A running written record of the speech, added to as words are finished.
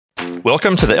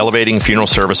Welcome to the Elevating Funeral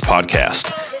Service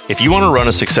podcast. If you want to run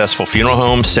a successful funeral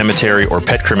home, cemetery, or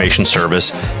pet cremation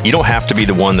service, you don't have to be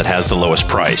the one that has the lowest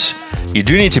price. You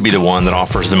do need to be the one that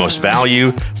offers the most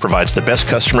value, provides the best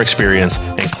customer experience,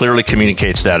 and clearly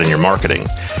communicates that in your marketing.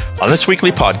 On this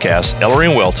weekly podcast, Ellery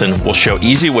and Welton will show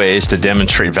easy ways to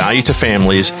demonstrate value to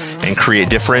families and create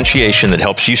differentiation that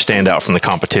helps you stand out from the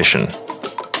competition.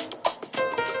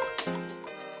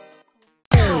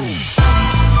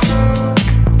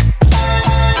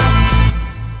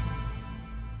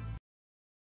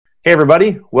 Hey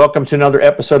everybody, welcome to another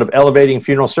episode of Elevating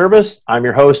Funeral Service. I'm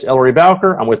your host, Ellery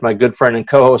Bowker. I'm with my good friend and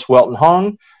co-host, Welton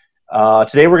Hong.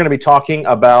 Today we're going to be talking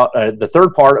about the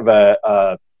third part of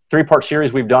a three-part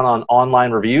series we've done on online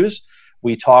reviews.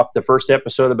 We talked the first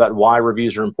episode about why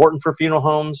reviews are important for funeral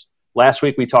homes. Last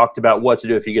week we talked about what to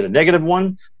do if you get a negative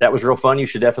one. That was real fun. You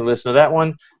should definitely listen to that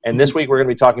one. And this week we're going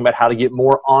to be talking about how to get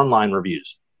more online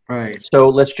reviews. Right. So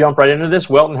let's jump right into this.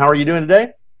 Welton, how are you doing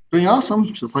today? Doing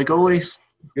awesome, just like always.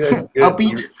 Good.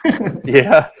 Upbeat.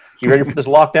 Yeah. You ready for this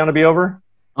lockdown to be over?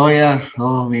 Oh, yeah.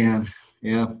 Oh, man.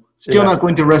 Yeah. Still not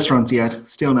going to restaurants yet.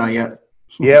 Still not yet.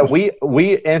 Yeah,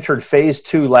 we entered phase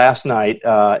 2 last night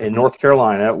in North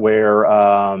Carolina, where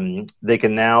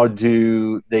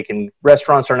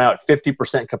restaurants are now at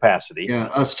 50% capacity. Yeah,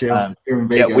 us too. Here in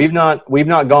Vegas. Yeah, we've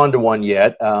not gone to one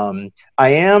yet. I'm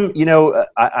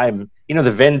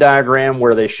the Venn diagram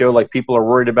where they show like people are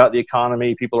worried about the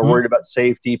economy, people are worried about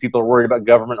safety, people are worried about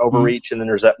government overreach, and then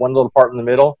there's that one little part in the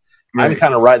middle. Right. I'm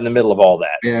kind of right in the middle of all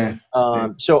that. Yeah.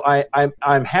 So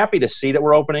I'm happy to see that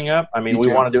we're opening up. I mean, we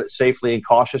want to do it safely and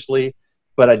cautiously,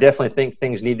 but I definitely think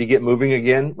things need to get moving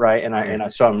again,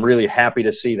 right? So I'm really happy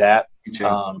to see that,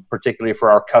 particularly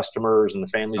for our customers and the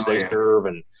families they serve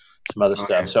and some other stuff.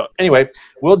 Yeah. So anyway,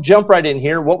 we'll jump right in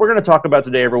here. What we're going to talk about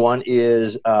today, everyone,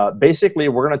 is basically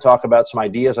we're going to talk about some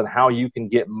ideas on how you can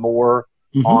get more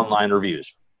online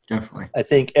reviews. Definitely. I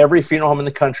think every funeral home in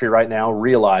the country right now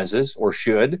realizes, or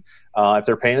should, if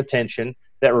they're paying attention,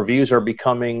 that reviews are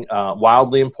becoming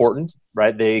wildly important,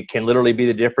 right? They can literally be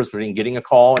the difference between getting a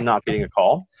call and not getting a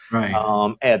call. Right.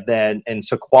 And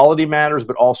so quality matters,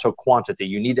 but also quantity.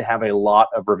 You need to have a lot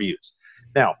of reviews.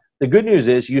 Now, the good news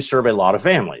is you serve a lot of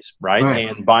families, right?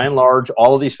 And by and large,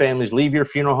 all of these families leave your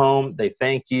funeral home. They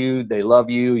thank you. They love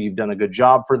you. You've done a good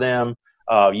job for them.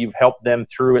 You've helped them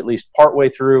through, at least partway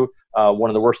through, one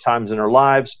of the worst times in their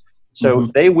lives. So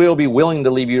they will be willing to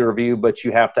leave you a review, but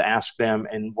you have to ask them,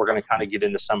 and we're going to kind of get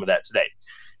into some of that today.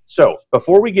 So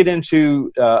before we get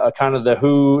into kind of the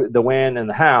who, the when, and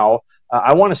the how,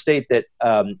 I want to state that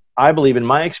I believe in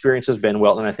my experience has been,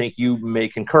 Welton, and I think you may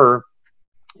concur,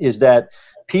 is that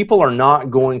people are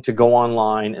not going to go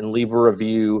online and leave a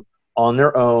review on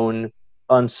their own,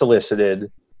 unsolicited,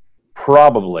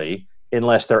 probably,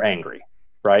 unless they're angry,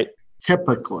 right?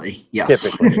 Typically, yes.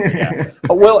 Typically, yeah.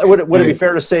 Well, would it be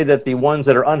fair to say that the ones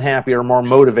that are unhappy are more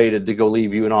motivated to go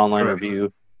leave you an online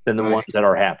review than the ones that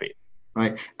are happy?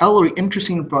 Right. Ellery,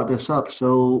 interesting you brought this up.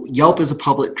 So Yelp is a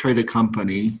public traded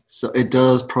company, so it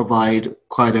does provide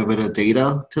quite a bit of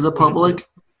data to the public.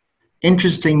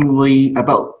 Interestingly,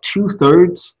 about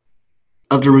 2/3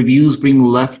 of the reviews being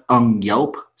left on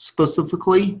Yelp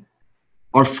specifically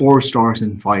are 4 stars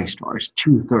and 5 stars,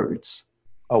 2/3.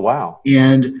 Oh, wow.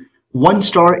 And 1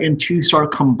 star and 2 star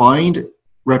combined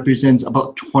represents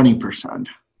about 20%.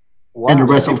 Wow. And the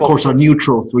rest, of course, are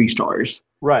neutral 3 stars.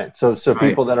 Right. So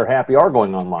people that are happy are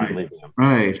going online, leaving them.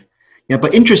 Right. Yeah,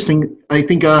 but interesting, I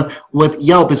think with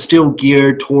Yelp, it's still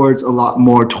geared towards a lot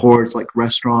more towards like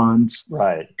restaurants.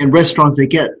 Right. And restaurants, they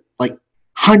get like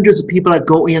hundreds of people that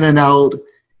go in and out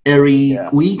every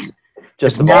week.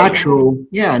 Just natural.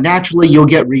 Yeah, naturally you'll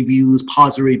get reviews,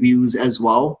 positive reviews as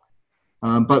well.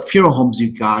 But funeral homes,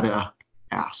 you gotta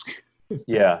ask.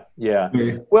 Yeah.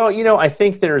 Well, I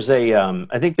think there's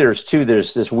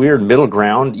there's this weird middle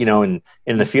ground,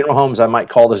 in the funeral homes, I might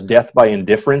call this death by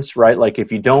indifference, right? Like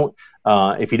if you don't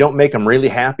make them really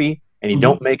happy and you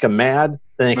don't make them mad,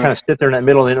 then they kind of sit there in that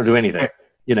middle and they don't do anything,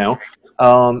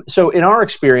 So in our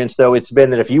experience, though, it's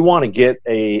been that if you want to get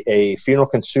a funeral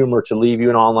consumer to leave you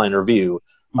an online review,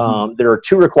 there are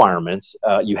 2 requirements.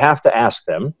 You have to ask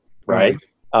them, right?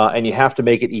 And you have to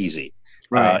make it easy.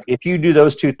 Right. If you do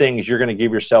those 2 things, you're going to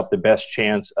give yourself the best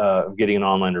chance of getting an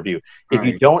online review. If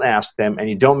you don't ask them and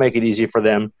you don't make it easy for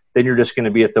them, then you're just going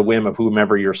to be at the whim of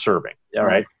whomever you're serving. All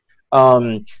right.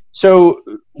 So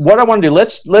what I want to do,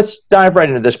 let's dive right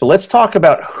into this, but let's talk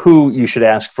about who you should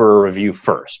ask for a review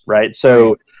first, right?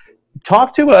 So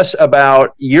talk to us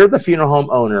about, you're the funeral home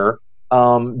owner.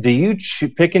 Do you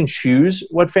pick and choose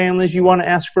what families you want to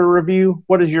ask for a review?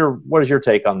 What is your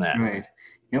take on that? Right.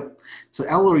 Yep. So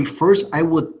Ellery, first I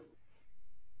would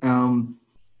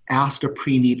ask the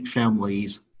pre-need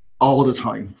families all the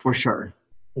time, for sure.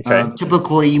 Okay.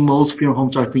 Typically, most funeral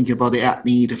homes are thinking about the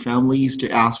at-need families to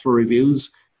ask for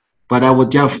reviews, but I would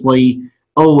definitely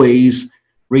always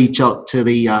reach out to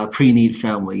the pre-need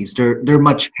families. They're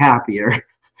much happier,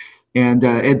 and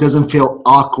it doesn't feel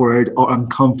awkward or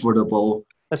uncomfortable.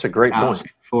 That's a great point. Ask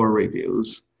for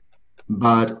reviews.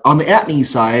 But on the at-need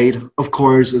side, of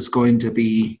course, it's going to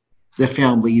be the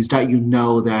families that you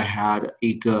know that had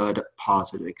a good,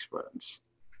 positive experience.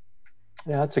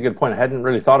 Yeah, that's a good point. I hadn't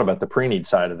really thought about the pre-need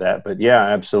side of that, but yeah,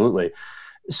 absolutely.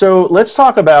 So let's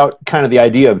talk about kind of the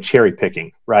idea of cherry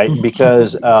picking, right?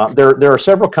 Because there are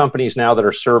several companies now that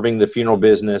are serving the funeral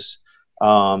business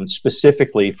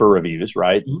specifically for reviews,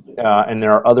 right? And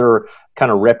there are other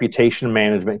kind of reputation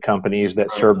management companies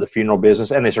that serve the funeral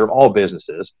business, and they serve all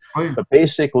businesses. But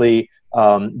basically,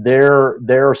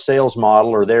 their sales model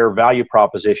or their value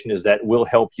proposition is that we'll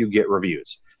help you get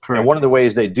reviews. Correct. And one of the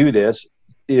ways they do this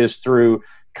is through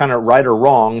kind of right or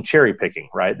wrong cherry picking,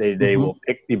 right? They will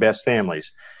pick the best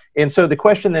families. And so the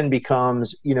question then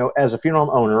becomes, as a funeral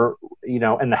home owner,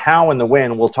 and the how and the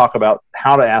when, we'll talk about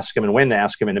how to ask them and when to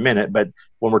ask them in a minute. But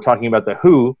when we're talking about the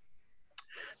who,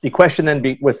 the question then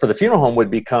for the funeral home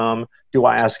would become, do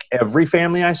I ask every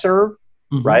family I serve,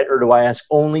 right? Or do I ask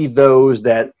only those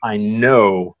that I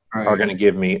know are going to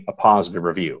give me a positive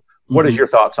review? What is your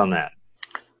thoughts on that?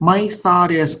 My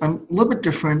thought is I'm a little bit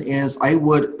different is I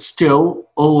would still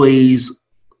always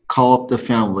call up the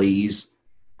families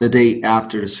the day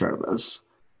after the service.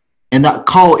 And that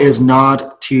call is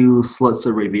not to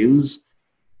solicit reviews,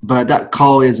 but that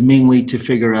call is mainly to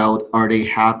figure out, are they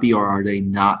happy or are they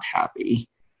not happy?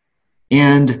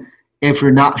 And if you're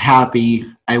not happy,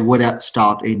 I would have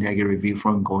stopped a negative review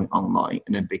from going online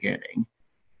in the beginning.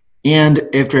 And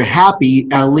if they're happy,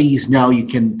 at least now you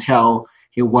can tell,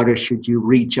 hey, whether should you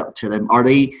reach out to them? Are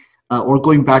they, or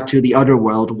going back to the other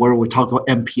world where we talk about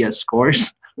NPS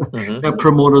scores, the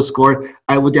promoter score,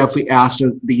 I would definitely ask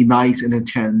the 9s and the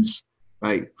 10s,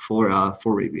 right, for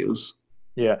reviews.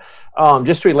 Yeah.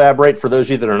 Just to elaborate, for those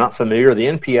of you that are not familiar, the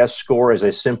NPS score is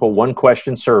a simple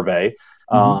one-question survey.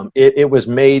 It was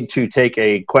made to take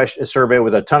a survey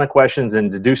with a ton of questions and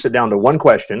deduce it down to one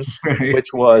question, which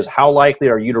was, how likely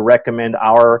are you to recommend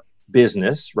our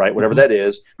business, right, whatever that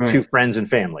is, to friends and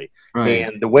family.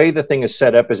 And the way the thing is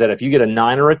set up is that if you get a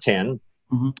 9 or a 10,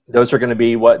 those are going to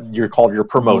be what you're called your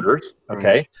promoters,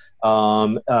 okay?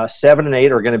 7 and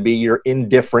 8 are going to be your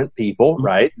indifferent people,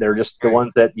 right? They're just the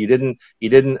ones that you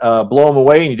didn't blow them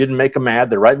away and you didn't make them mad.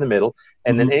 They're right in the middle.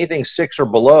 And then anything 6 or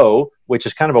below, which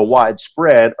is kind of a wide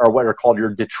spread, are what are called your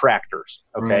detractors,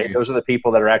 okay? Those are the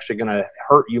people that are actually going to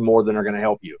hurt you more than are going to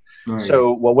help you.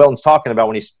 So what Weldon's talking about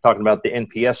when he's talking about the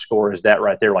NPS score is that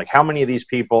right there, like how many of these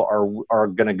people are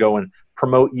going to go and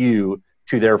promote you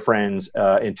to their friends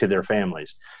and to their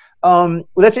families. Well,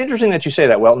 that's interesting that you say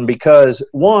that, Welton, because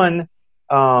one,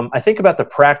 I think about the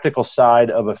practical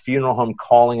side of a funeral home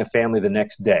calling a family the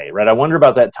next day, right? I wonder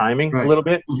about that timing a little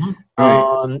bit.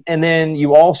 And then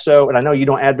you also, and I know you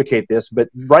don't advocate this, but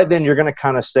right then you're going to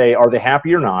kind of say, are they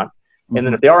happy or not? And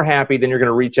then if they are happy, then you're going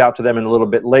to reach out to them in a little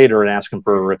bit later and ask them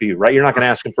for a review, right? You're not going to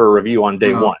ask them for a review on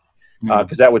day one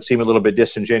because that would seem a little bit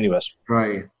disingenuous.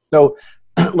 So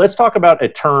let's talk about a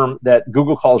term that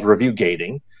Google calls review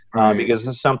gating. Because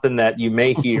this is something that you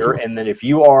may hear, and that if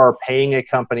you are paying a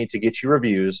company to get you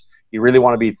reviews, you really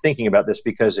want to be thinking about this,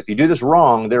 because if you do this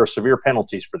wrong, there are severe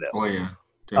penalties for this.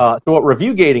 So what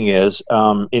review gating is,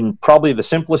 in probably the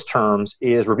simplest terms,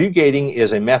 is review gating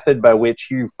is a method by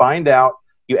which you find out,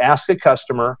 you ask a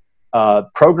customer,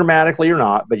 programmatically or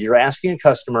not, but you're asking a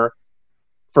customer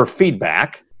for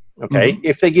feedback, okay?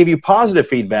 If they give you positive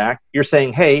feedback, you're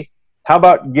saying, hey, how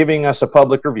about giving us a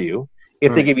public review?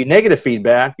 If they give you negative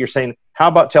feedback, you're saying, how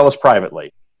about tell us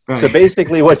privately? So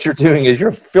basically what you're doing is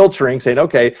you're filtering, saying,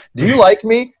 okay, do you like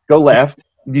me? Go left.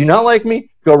 Do you not like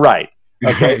me? Go right.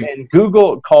 Okay. And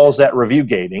Google calls that review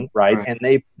gating, right? And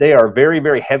they are very,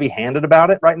 very heavy-handed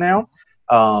about it right now.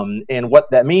 And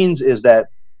what that means is that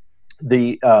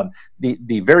the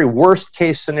very worst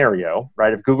case scenario,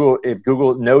 right? If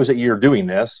Google knows that you're doing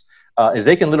this, is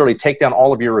they can literally take down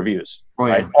all of your reviews,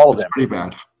 right? All of them. Pretty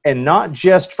bad. And not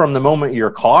just from the moment you're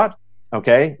caught,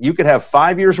 okay? You could have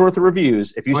 5 years worth of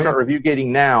reviews. If you start review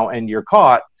gating now and you're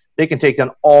caught, they can take down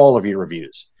all of your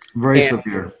reviews. Very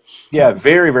severe. Yeah,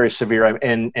 very, very severe.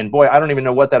 And boy, I don't even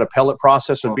know what that appellate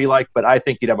process would be like, but I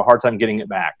think you'd have a hard time getting it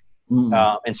back.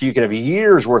 And so you could have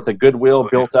years worth of goodwill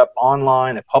built up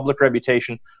online, a public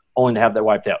reputation, only to have that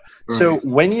wiped out. So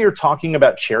when you're talking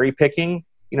about cherry picking,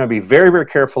 be very, very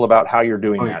careful about how you're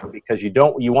doing that, because you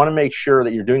want to make sure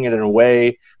that you're doing it in a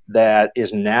way that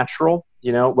is natural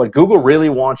You know, what Google really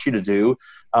wants you to do,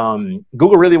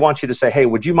 Google really wants you to say, hey,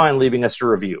 would you mind leaving us a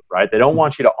review, right? They don't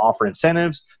want you to offer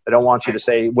incentives. They don't want you to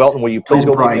say, Welton, will you please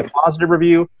go leave me a positive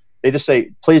review? They just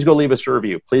say, please go leave us a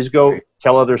review. Please go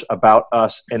tell others about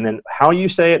us. And then how you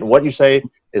say it and what you say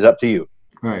is up to you.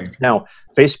 Right. Now,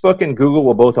 Facebook and Google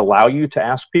will both allow you to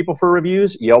ask people for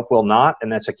reviews. Yelp will not,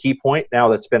 and that's a key point. Now,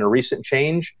 that's been a recent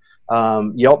change.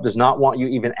 Yelp does not want you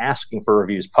even asking for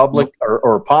reviews, public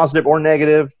or positive or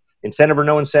negative, incentive or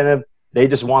no incentive. They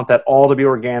just want that all to be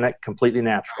organic, completely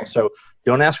natural. So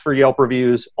don't ask for Yelp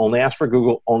reviews, only ask for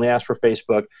Google, only ask for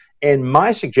Facebook. And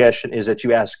my suggestion is that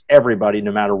you ask everybody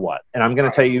no matter what. And I'm going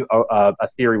to tell you a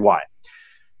theory why.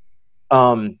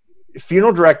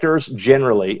 Funeral directors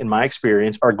generally, in my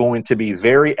experience, are going to be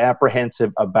very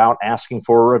apprehensive about asking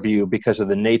for a review because of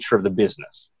the nature of the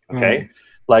business. Okay.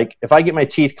 Like if I get my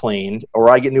teeth cleaned or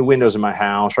I get new windows in my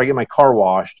house or I get my car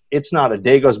washed, it's not a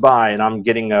day goes by and I'm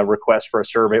getting a request for a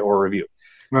survey or a review.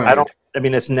 Right. I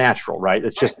mean, it's natural, right?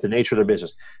 It's just the nature of their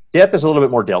business. Death is a little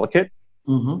bit more delicate,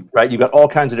 right? You've got all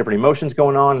kinds of different emotions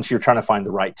going on. And so you're trying to find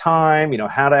the right time, you know,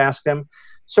 how to ask them.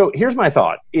 So here's my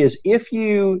thought is if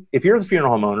you're the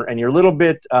funeral homeowner and you're a little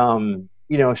bit,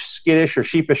 you know, skittish or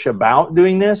sheepish about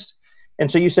doing this, and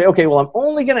so you say, okay, well, I'm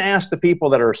only going to ask the people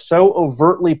that are so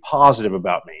overtly positive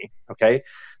about me, okay?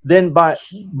 Then by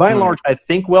and large, I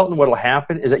think, Welton, what will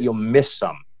happen is that you'll miss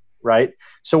some, right?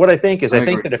 So what I think is I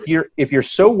think that if you're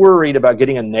so worried about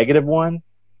getting a negative one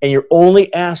and you're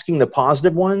only asking the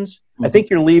positive ones, I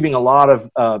think you're leaving a lot of,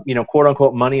 you know, quote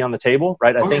unquote money on the table,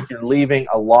 right? I think you're leaving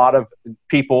a lot of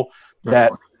people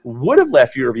that would have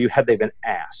left you a review had they been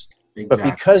asked. But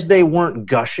because they weren't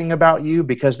gushing about you,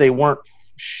 because they weren't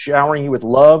showering you with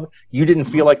love, you didn't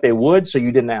feel like they would, so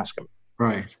you didn't ask them.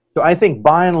 Right. So I think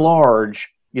by and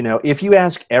large, you know, if you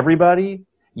ask everybody,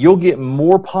 you'll get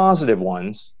more positive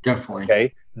ones. Definitely.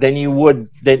 Okay. Than you would.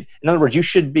 In other words, you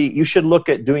should look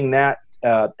at doing that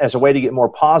as a way to get more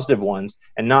positive ones,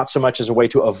 and not so much as a way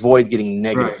to avoid getting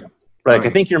negative. Right. I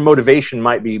think your motivation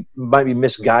might be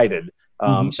misguided.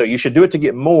 So you should do it to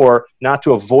get more, not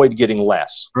to avoid getting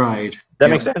less. Right. That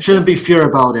makes sense. Shouldn't be fear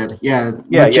about it.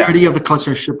 Majority of the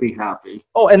customers should be happy.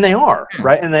 Oh, and they are,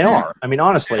 right? And they are. I mean,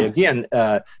 honestly, again,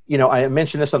 you know, I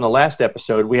mentioned this on the last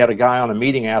episode. We had a guy on a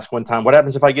meeting ask one time, what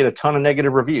happens if I get a ton of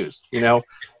negative reviews, you know?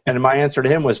 And my answer to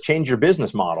him was change your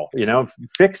business model, you know,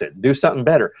 fix it, do something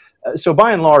better. So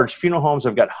by and large, funeral homes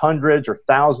have got hundreds or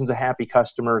thousands of happy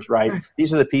customers, right?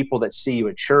 These are the people that see you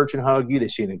at church and hug you. They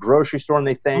see you in the grocery store and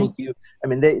they thank you. I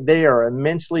mean, they are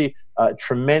immensely,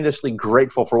 tremendously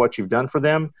grateful for what you've done for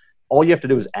them. All you have to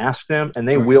do is ask them, and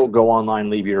they will go online and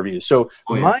leave you a review. So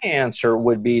my answer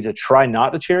would be to try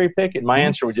not to cherry pick it. My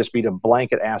answer would just be to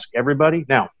blanket ask everybody.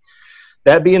 Now,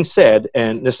 that being said,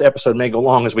 and this episode may go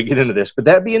long as we get into this, but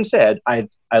that being said, I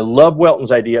love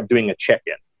Welton's idea of doing a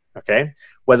check-in, okay?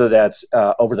 Whether that's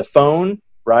over the phone,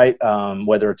 right?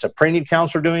 Whether it's a preneed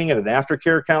counselor doing it, an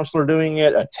aftercare counselor doing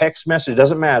it, a text message, it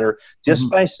doesn't matter. Just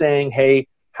by saying, hey,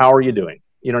 how are you doing?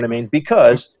 You know what I mean?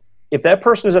 Because if that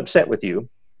person is upset with you,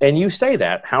 and you say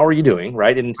that, how are you doing,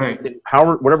 right? And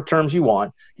whatever terms you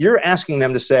want, you're asking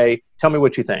them to say, tell me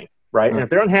what you think, right? And if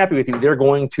they're unhappy with you, they're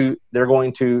going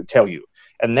to tell you.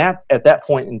 And that, at that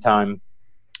point in time,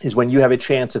 is when you have a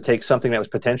chance to take something that was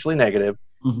potentially negative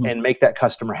and make that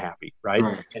customer happy,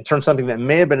 right? And turn something that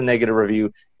may have been a negative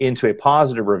review into a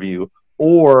positive review,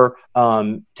 or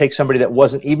take somebody that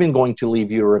wasn't even going to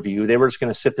leave you a review. They were just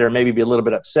going to sit there and maybe be a little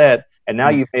bit upset, and now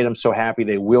you've made them so happy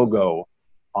they will go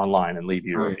online and leave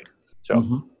you a review.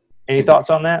 So any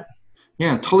thoughts on that?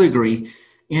 Yeah, totally agree.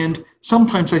 And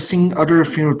sometimes I've seen other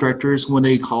funeral directors when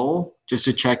they call just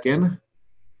to check in.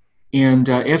 And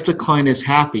if the client is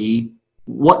happy,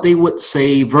 what they would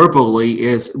say verbally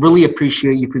is, really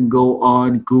appreciate you can go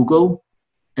on Google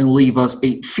and leave us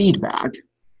a feedback.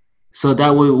 So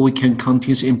that way we can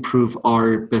continue to improve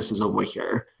our business over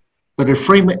here. But to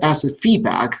frame it as a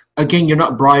feedback, again, you're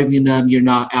not bribing them, you're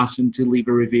not asking them to leave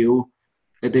a review.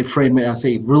 They frame it as,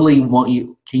 really want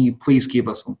you, can you please give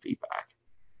us some feedback?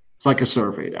 It's like a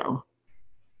survey now.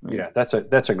 Right? Yeah, that's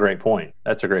a great point.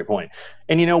 That's a great point.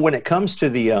 And you know, when it comes to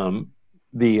the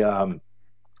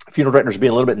funeral directors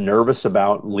being a little bit nervous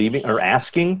about leaving or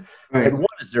asking, and one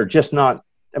is they're just not,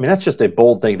 I mean, that's just a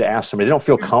bold thing to ask somebody. They don't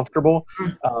feel comfortable.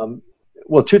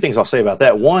 Well, two things I'll say about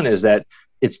that. One is that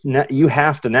you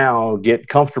have to now get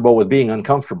comfortable with being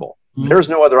uncomfortable. There's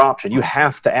no other option. You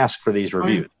have to ask for these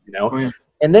reviews, you know?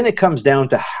 And then it comes down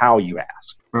to how you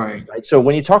ask. Right. So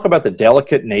when you talk about the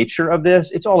delicate nature of this,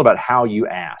 it's all about how you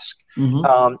ask.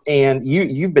 And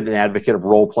you've been an advocate of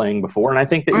role playing before, and I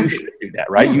think that you should do that,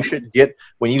 right? You should get,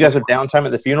 when you guys have downtime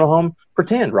at the funeral home,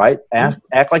 pretend, right?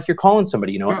 Act like you're calling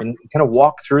somebody, and kind of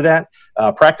walk through that.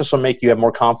 Practice will make you have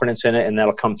more confidence in it, and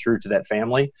that'll come through to that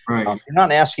family. Right. You're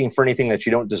not asking for anything that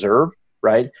you don't deserve,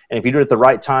 right? And if you do it at the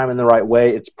right time in the right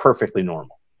way, it's perfectly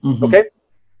normal. Okay.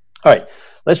 All right.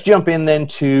 Let's jump in then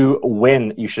to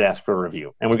when you should ask for a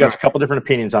review. And we've got a couple different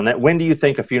opinions on that. When do you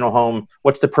think a funeral home,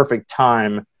 what's the perfect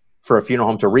time for a funeral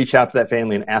home to reach out to that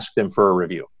family and ask them for a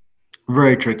review?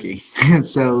 Very tricky.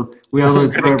 So we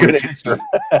always good answer.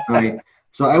 Right.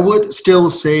 So I would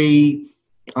still say,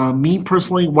 me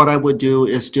personally, what I would do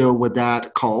is still with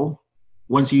that call.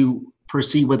 Once you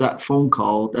proceed with that phone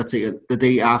call, let's say the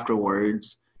day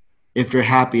afterwards, if they're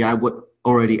happy, I would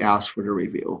already ask for the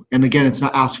review. And again, it's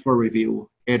not ask for a review,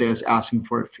 it is asking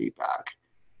for feedback.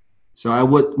 So I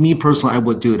would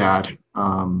do that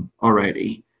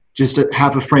already, just to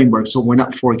have a framework so we're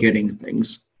not forgetting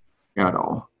things at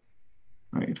all.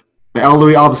 Right. The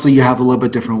elderly, obviously, you have a little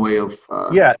bit different way of.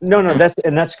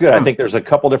 That's good. I think there's a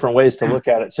couple different ways to look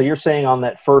at it. So you're saying on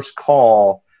that first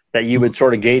call that you would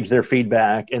sort of gauge their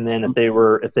feedback, and then of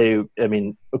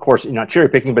course, you're not cherry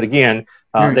picking, but again,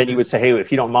 then you would say, hey, if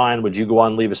you don't mind, would you go on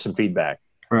and leave us some feedback?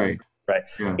 Right. Right.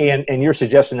 Yeah. And you're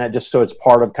suggesting that just so it's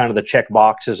part of kind of the check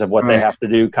boxes of what they have to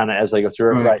do kind of as they go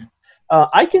through it. Right.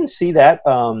 I can see that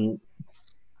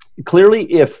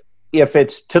clearly if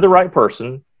it's to the right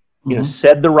person,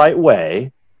 said the right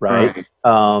way, right?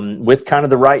 With kind of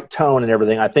the right tone and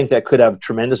everything, I think that could have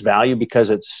tremendous value because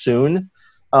it's soon.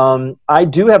 I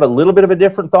do have a little bit of a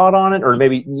different thought on it, or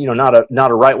maybe, not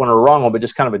a right one or a wrong one, but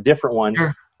just kind of a different one.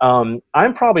 Sure.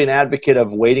 I'm probably an advocate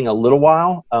of waiting a little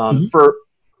while for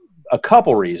a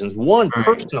couple reasons. One,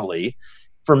 personally,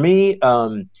 for me,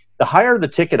 the higher the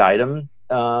ticket item,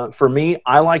 for me,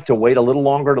 I like to wait a little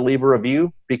longer to leave a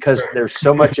review because there's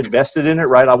so much invested in it,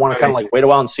 right? I want to kind of like wait a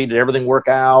while and see did everything work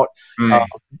out.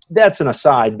 That's an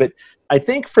aside, but I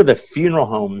think for the funeral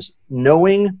homes,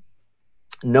 knowing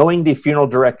the funeral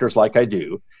directors like I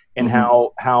do, and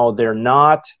how they're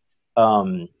not,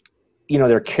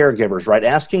 they're caregivers, right?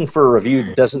 Asking for a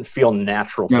review doesn't feel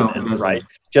natural to them, right?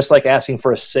 Just like asking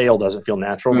for a sale doesn't feel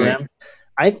natural to them.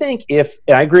 I think and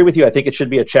I agree with you, I think it should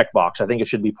be a checkbox. I think it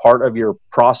should be part of your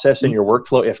process and your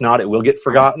workflow. If not, it will get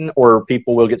forgotten or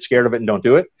people will get scared of it and don't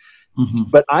do it.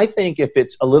 But I think if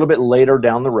it's a little bit later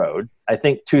down the road, I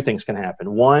think two things can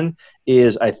happen. One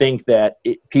is I think that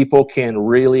people can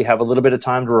really have a little bit of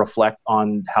time to reflect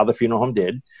on how the funeral home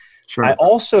did. Sure. I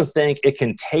also think it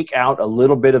can take out a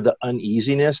little bit of the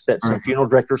uneasiness that some funeral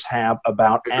directors have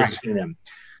about asking them.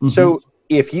 So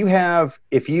if you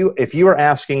are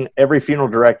asking every funeral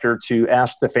director to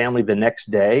ask the family the next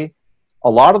day, a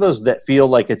lot of those that feel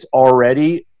like it's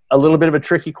already a little bit of a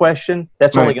tricky question,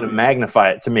 that's only going to magnify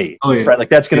it to me, right? Like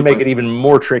that's going to make it even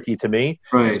more tricky to me.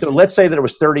 So let's say that it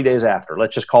was 30 days after,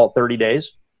 let's just call it 30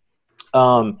 days.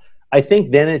 I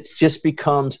think then it just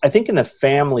becomes, I think in the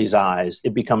family's eyes,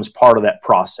 it becomes part of that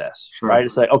process, right?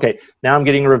 It's like, okay, now I'm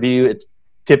getting a review. It's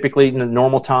typically in the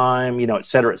normal time, et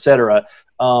cetera, et cetera.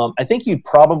 I think you'd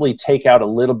probably take out a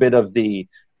little bit of the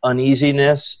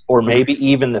uneasiness or maybe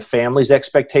even the family's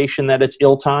expectation that it's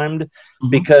ill-timed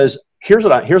because here's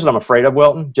what I'm afraid of,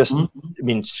 Welton. Just,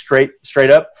 straight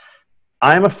up.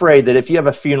 I'm afraid that if you have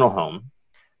a funeral home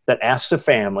that asks a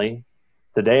family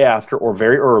the day after or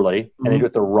very early and they do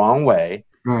it the wrong way,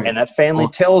 and that family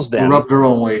tells them, rub their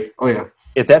own way.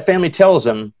 If that family tells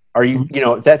them,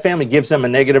 if that family gives them a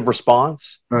negative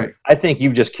response, I think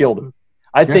you've just killed them.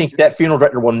 I think that funeral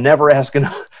director will never ask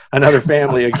another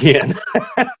family again.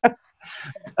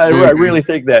 I really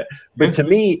think that. But to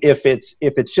me, if it's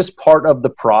just part of the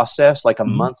process, like a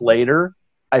month later,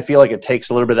 I feel like it takes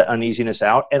a little bit of that uneasiness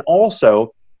out. And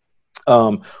also,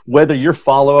 whether your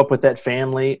follow-up with that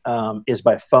family is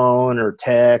by phone or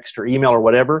text or email or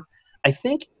whatever, I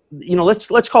think,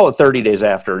 let's call it 30 days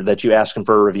after that you ask them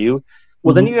for a review.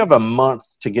 Well, then you have a month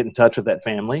to get in touch with that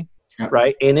family.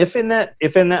 Right. And if in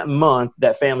that month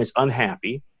that family's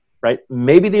unhappy, right,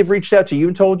 maybe they've reached out to you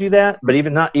and told you that, but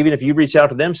even if you reach out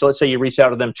to them, so let's say you reach out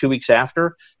to them 2 weeks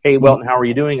after, hey, Welton, how are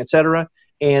you doing, et cetera.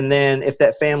 And then if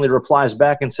that family replies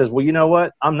back and says, well, you know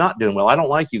what, I'm not doing well. I don't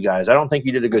like you guys. I don't think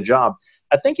you did a good job.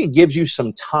 I think it gives you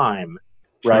some time,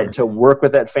 right, to work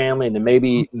with that family and to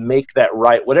maybe make that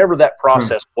right, whatever that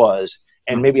process was,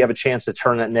 and maybe have a chance to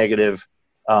turn that negative,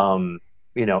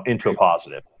 into a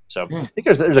positive. So I think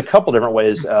there's a couple different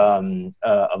ways of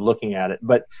looking at it,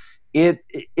 but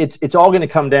it's all going to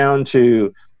come down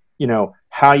to,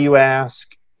 how you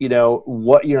ask,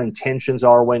 what your intentions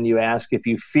are when you ask. If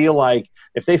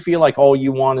they feel like all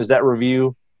you want is that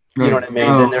review, You know what I mean?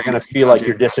 Then they're going to feel like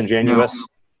you're disingenuous.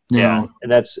 No. Yeah,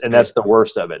 and that's the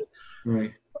worst of it.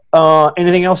 Right.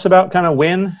 Anything else about kind of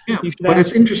when you should but ask?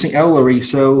 It's interesting, Ellery.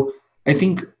 So I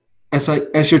think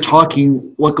as you're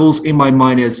talking, what goes in my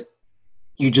mind is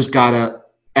you just gotta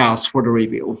ask for the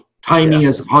review. Timing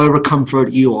is however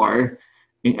comfort you are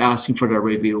in asking for that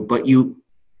review, but you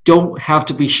don't have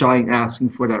to be shy in asking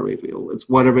for that review. It's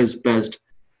whatever is best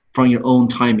from your own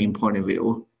timing point of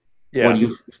view. Yeah. What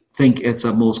you think it's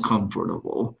most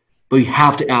comfortable, but you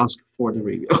have to ask for the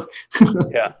review.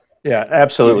 Yeah,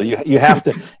 absolutely. You have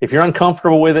to, if you're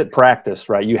uncomfortable with it, practice,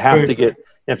 right? You have to get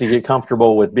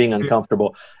comfortable with being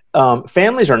uncomfortable.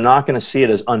 Families are not going to see it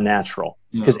as unnatural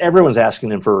because everyone's asking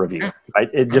them for a review,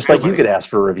 right? Just like you could ask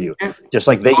for a review, just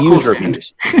like they use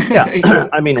reviews. Yeah,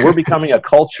 I mean, we're becoming a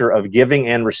culture of giving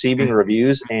and receiving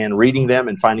reviews and reading them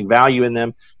and finding value in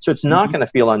them. So it's not going to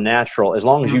feel unnatural as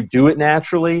long as you do it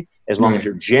naturally, as long as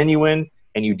you're genuine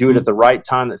and you do it at the right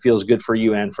time that feels good for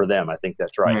you and for them. I think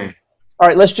that's right. All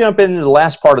right, let's jump into the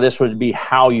last part of this would be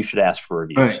how you should ask for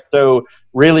reviews. Right. So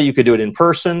really you could do it in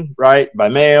person, right? By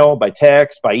mail, by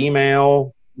text, by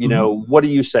email. You know, what do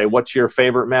you say? What's your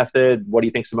favorite method? What do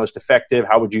you think is the most effective?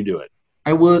 How would you do it?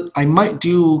 I might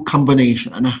do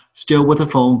combination, still with a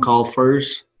phone call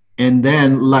first, and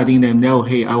then letting them know,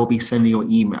 hey, I will be sending you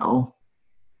an email.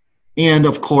 And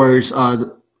of course,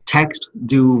 text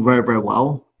do very, very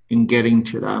well in getting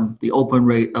to them. The open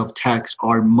rate of text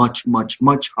are much, much,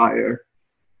 much higher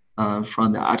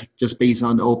from that, just based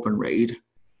on the open rate.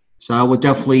 So I would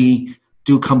definitely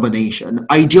do combination.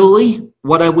 Ideally,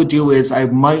 what I would do is I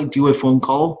might do a phone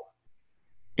call,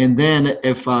 and then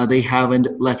if they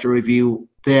haven't left a review,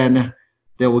 then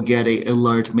they will get an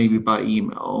alert maybe by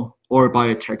email or by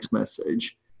a text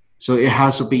message. So it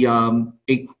has to be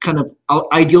a kind of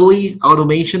ideally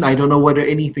automation. I don't know whether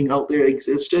anything out there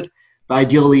existed, but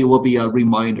ideally it will be a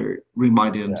reminding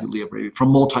them to leave a review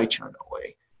from multi-channel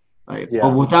way. Right? Yeah.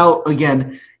 But without,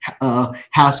 again,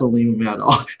 hassling them at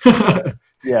all.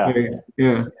 Yeah,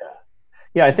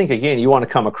 I think, again, you want to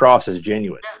come across as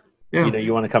genuine. You know,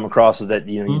 you want to come across as that,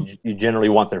 you know, you generally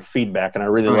want their feedback. And I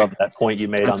really love that point you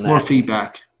made on that. That's more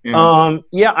feedback.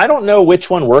 Yeah, I don't know which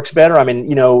one works better. I mean,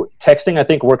 you know, texting I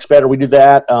think works better. We do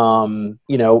that.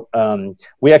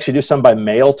 We actually do some by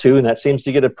mail too, and that seems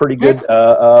to get a pretty good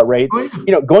rate.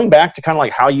 You know, going back to kind of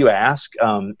like how you ask,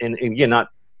 and again, not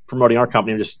promoting our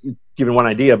company, I'm just giving one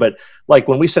idea, but like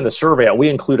when we send a survey out, we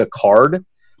include a card,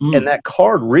 and that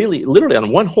card really, literally on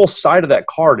one whole side of that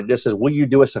card, it just says, "Will you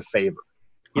do us a favor?"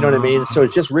 You know what I mean? So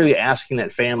it's just really asking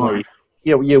that family.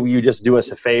 You just do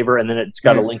us a favor, and then it's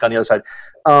got a link on the other side.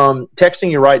 Texting,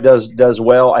 you're right, does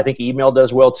well. I think email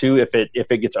does well too if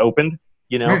it gets opened.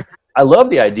 You know, I love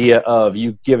the idea of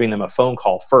you giving them a phone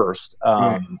call first.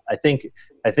 I think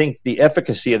the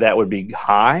efficacy of that would be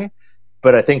high,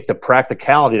 but I think the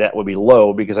practicality of that would be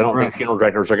low because I don't think funeral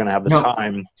directors are going to have the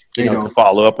time, to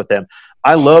follow up with them.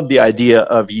 I love the idea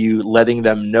of you letting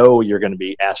them know you're going to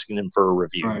be asking them for a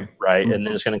review, right? And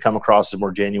then it's going to come across as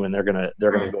more genuine. They're going to go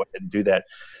ahead and do that.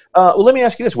 Well, let me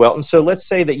ask you this, Welton. So let's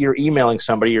say that you're emailing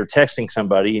somebody, you're texting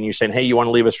somebody, and you're saying, "Hey, you want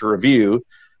to leave us a review?"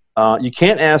 You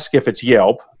can't ask if it's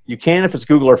Yelp. You can if it's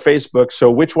Google or Facebook. So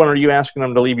which one are you asking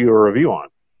them to leave you a review on?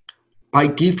 By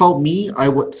default, I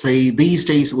would say these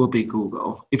days it will be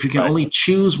Google. If you can only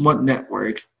choose one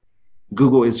network,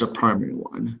 Google is the primary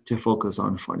one to focus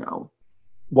on for now.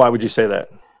 Why would you say that?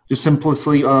 Just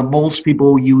simply, most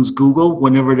people use Google.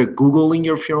 Whenever they're Googling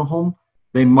your funeral home,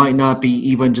 they might not be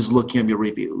even just looking at your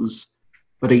reviews,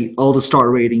 but all the star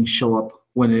ratings show up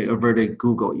whenever they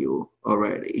Google you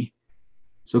already.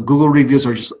 So Google reviews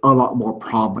are just a lot more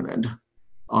prominent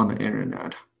on the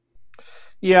internet.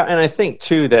 Yeah, and I think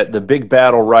too that the big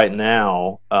battle right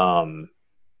now,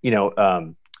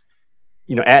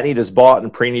 at-need is bought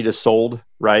and pre-need is sold,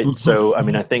 right? So, I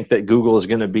mean, I think that Google is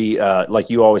going to be, like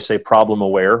you always say, problem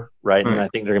aware, right? And I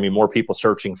think there are going to be more people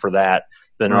searching for that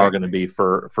than there are going to be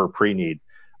for pre-need.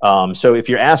 So if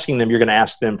you're asking them, you're going to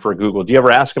ask them for Google. Do you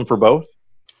ever ask them for both?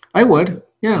 I would,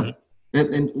 yeah.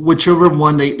 And whichever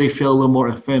one they feel a little more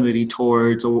affinity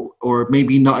towards, or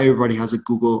maybe not everybody has a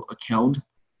Google account.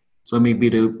 So maybe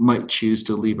they might choose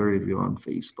to leave a review on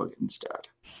Facebook instead.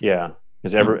 Yeah.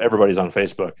 Because everybody's on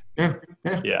Facebook.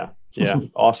 Yeah.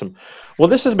 Awesome. Well,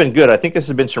 this has been good. I think this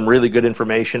has been some really good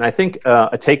information. I think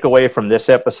a takeaway from this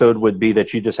episode would be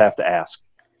that you just have to ask.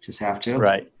 Just have to.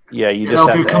 Right. Yeah. You Get just out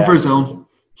of have your to comfort ask.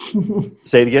 zone.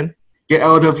 Say it again. Get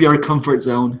out of your comfort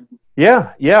zone.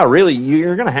 Yeah, really.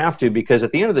 You're going to have to, because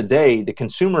at the end of the day, the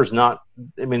consumer's not,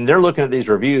 I mean, they're looking at these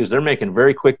reviews. They're making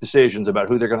very quick decisions about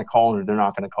who they're going to call and who they're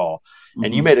not going to call.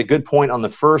 And you made a good point on the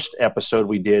first episode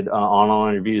we did on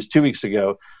online reviews 2 weeks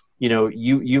ago,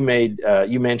 you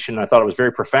mentioned, I thought it was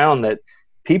very profound, that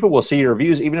people will see your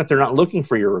reviews even if they're not looking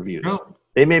for your reviews. No.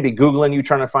 They may be Googling you,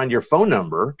 trying to find your phone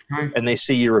number, Right. and they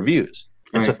see your reviews.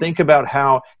 And so Right. think about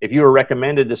how, if you were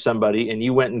recommended to somebody and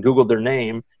you went and Googled their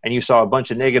name and you saw a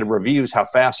bunch of negative reviews, how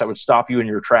fast that would stop you in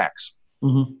your tracks.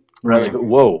 Mm-hmm. Right? Like,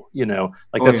 whoa,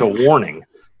 that's a warning,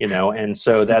 and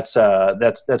so that's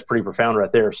pretty profound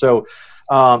right there. So,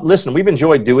 listen, we've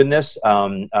enjoyed doing this.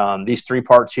 These 3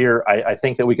 parts here. I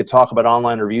think that we could talk about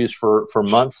online reviews for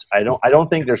months. I don't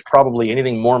think there's probably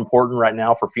anything more important right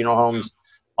now for funeral homes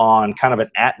on kind of an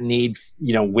at-need,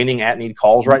 winning at-need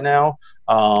calls right now,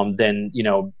 than,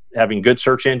 having good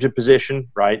search engine position,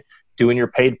 right? Doing your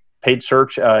paid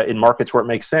search in markets where it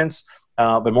makes sense.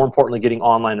 But more importantly, getting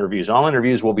online reviews. Online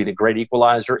reviews will be the great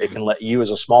equalizer. It can let you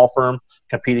as a small firm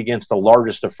compete against the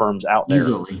largest of firms out there.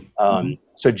 Easily.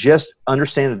 So just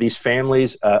understand that these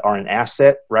families are an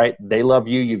asset, right? They love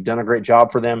you. You've done a great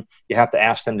job for them. You have to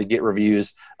ask them to get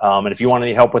reviews. And if you want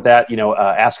any help with that,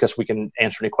 ask us. We can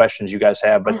answer any questions you guys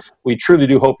have. But we truly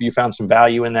do hope you found some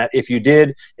value in that. If you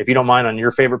did, if you don't mind, on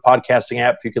your favorite podcasting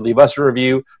app, if you could leave us a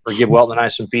review or give Welton and I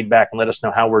some feedback and let us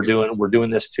know how we're doing. We're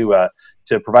doing this to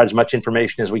provide as much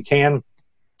information as we can.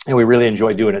 And we really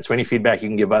enjoy doing it. So any feedback you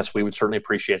can give us, we would certainly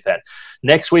appreciate that.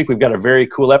 Next week, we've got a very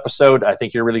cool episode. I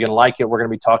think you're really going to like it. We're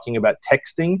going to be talking about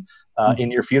texting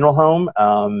in your funeral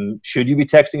home. Should you be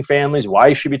texting families? Why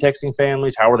you should be texting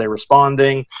families? How are they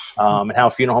responding? And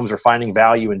how funeral homes are finding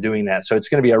value in doing that. So it's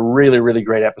going to be a really, really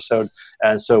great episode.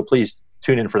 And so please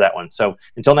tune in for that one. So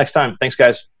until next time, thanks,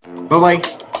 guys.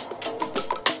 Bye-bye.